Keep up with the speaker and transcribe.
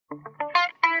Hello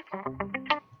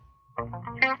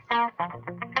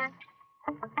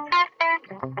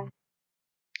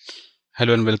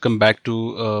and welcome back to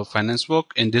FinanceWalk.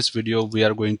 In this video, we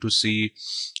are going to see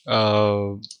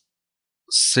uh,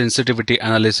 sensitivity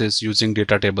analysis using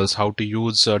data tables, how to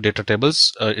use data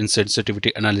tables in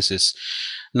sensitivity analysis.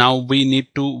 Now we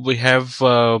have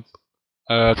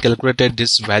calculated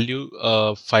this value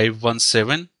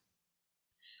 517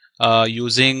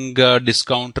 using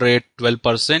discount rate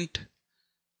 12%.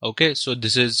 Okay, so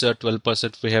this is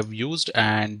 12% we have used,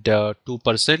 and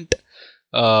 2%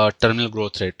 terminal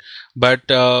growth rate. But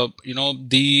the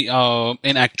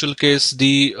in actual case,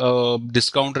 the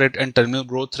discount rate and terminal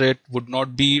growth rate would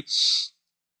not be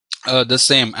the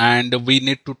same, and we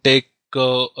need to take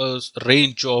a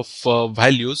range of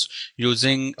values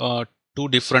using two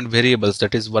different variables,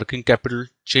 that is working capital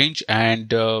change and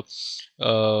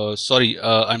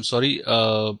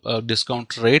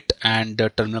discount rate and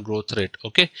terminal growth rate.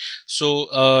 Okay,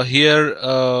 so here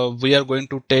we are going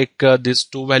to take these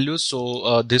two values.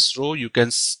 So this row you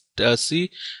can see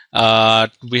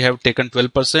we have taken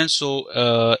 12%, so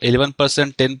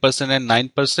 11%, 10%, and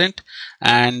 9%,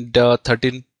 and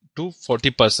 13 to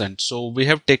 40%. So we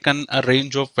have taken a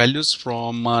range of values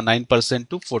from 9%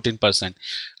 to 14%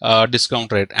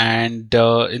 discount rate, and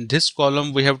in this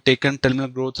column we have taken terminal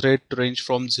growth rate to range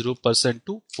from 0%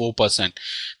 to 4%.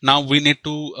 Now we need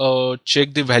to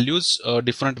check the values,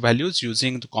 different values,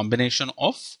 using the combination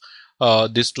of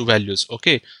these two values.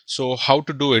 Okay, so how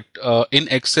to do it? In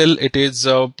Excel it is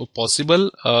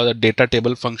possible. The data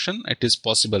table function, it is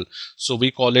possible, so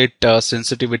we call it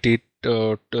sensitivity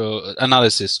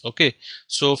analysis. Okay,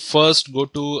 so first go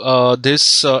to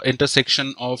this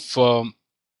intersection of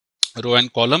row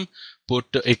and column, put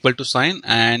equal to sign,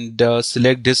 and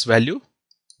select this value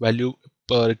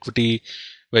per equity,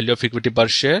 value of equity per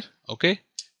share. Okay,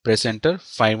 press enter,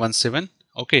 517.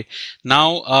 Okay,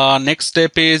 now next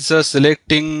step is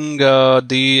selecting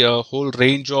the whole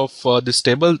range of this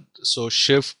table. So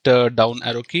shift down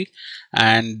arrow key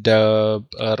and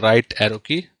right arrow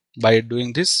key. By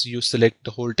doing this, you select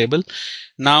the whole table.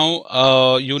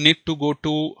 Now you need to go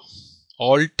to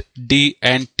Alt D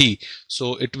and T.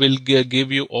 So it will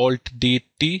give you Alt D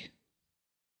T.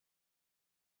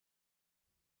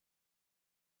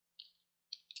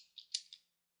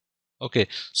 Okay,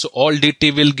 so Alt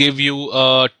DT will give you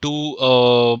two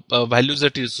values,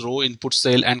 that is row input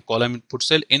cell and column input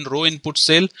cell. In row input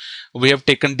cell, we have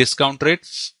taken discount rate.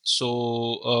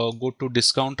 So go to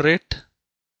discount rate.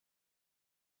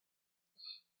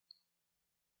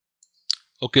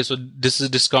 Okay, so this is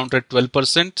discount rate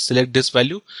 12%. Select this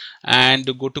value and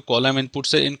go to column input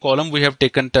cell. In column, we have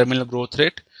taken terminal growth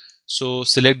rate. So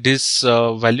select this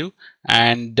value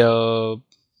and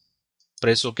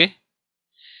press OK.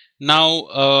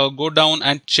 Now go down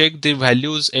and check the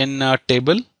values in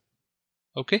table.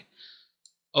 Okay.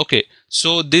 Okay,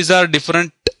 so these are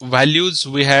different values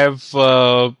we have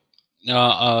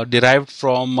derived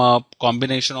from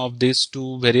combination of these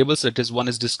two variables. That is, one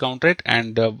is discount rate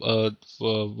and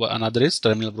another is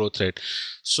terminal growth rate.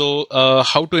 So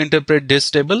how to interpret this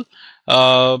table?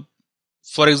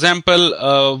 For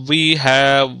example, we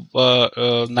have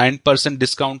 9%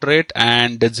 discount rate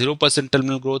and 0%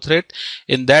 terminal growth rate.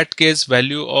 In that case,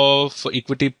 value of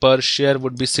equity per share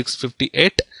would be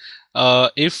 658.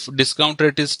 If discount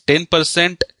rate is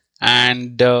 10%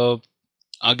 and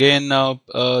again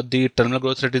the terminal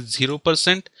growth rate is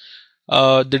 0%,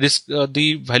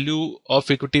 the value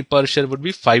of equity per share would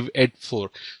be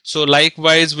 584. So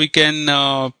likewise, we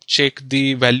can check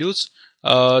the values.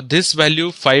 This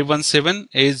value 517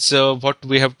 is what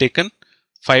we have taken,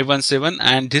 517,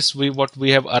 and this what we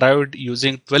have arrived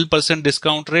using 12%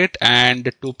 discount rate and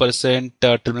 2%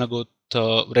 terminal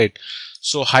growth rate.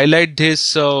 So highlight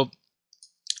this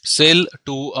cell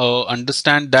to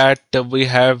understand that we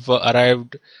have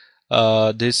arrived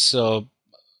this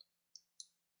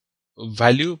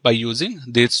value by using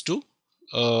these two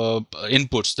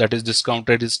inputs, that is discount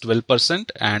rate is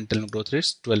 12% and terminal growth rate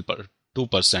is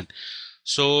 2%.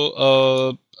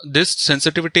 So this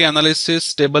sensitivity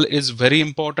analysis table is very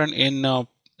important in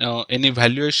any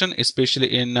valuation,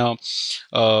 especially in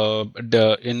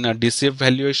DCF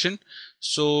valuation.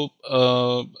 So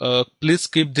please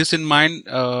keep this in mind.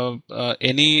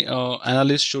 Any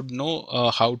analyst should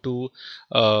know how to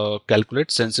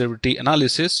calculate sensitivity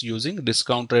analysis using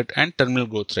discount rate and terminal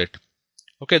growth rate.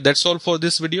 Okay, that's all for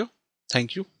this video.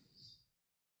 Thank you.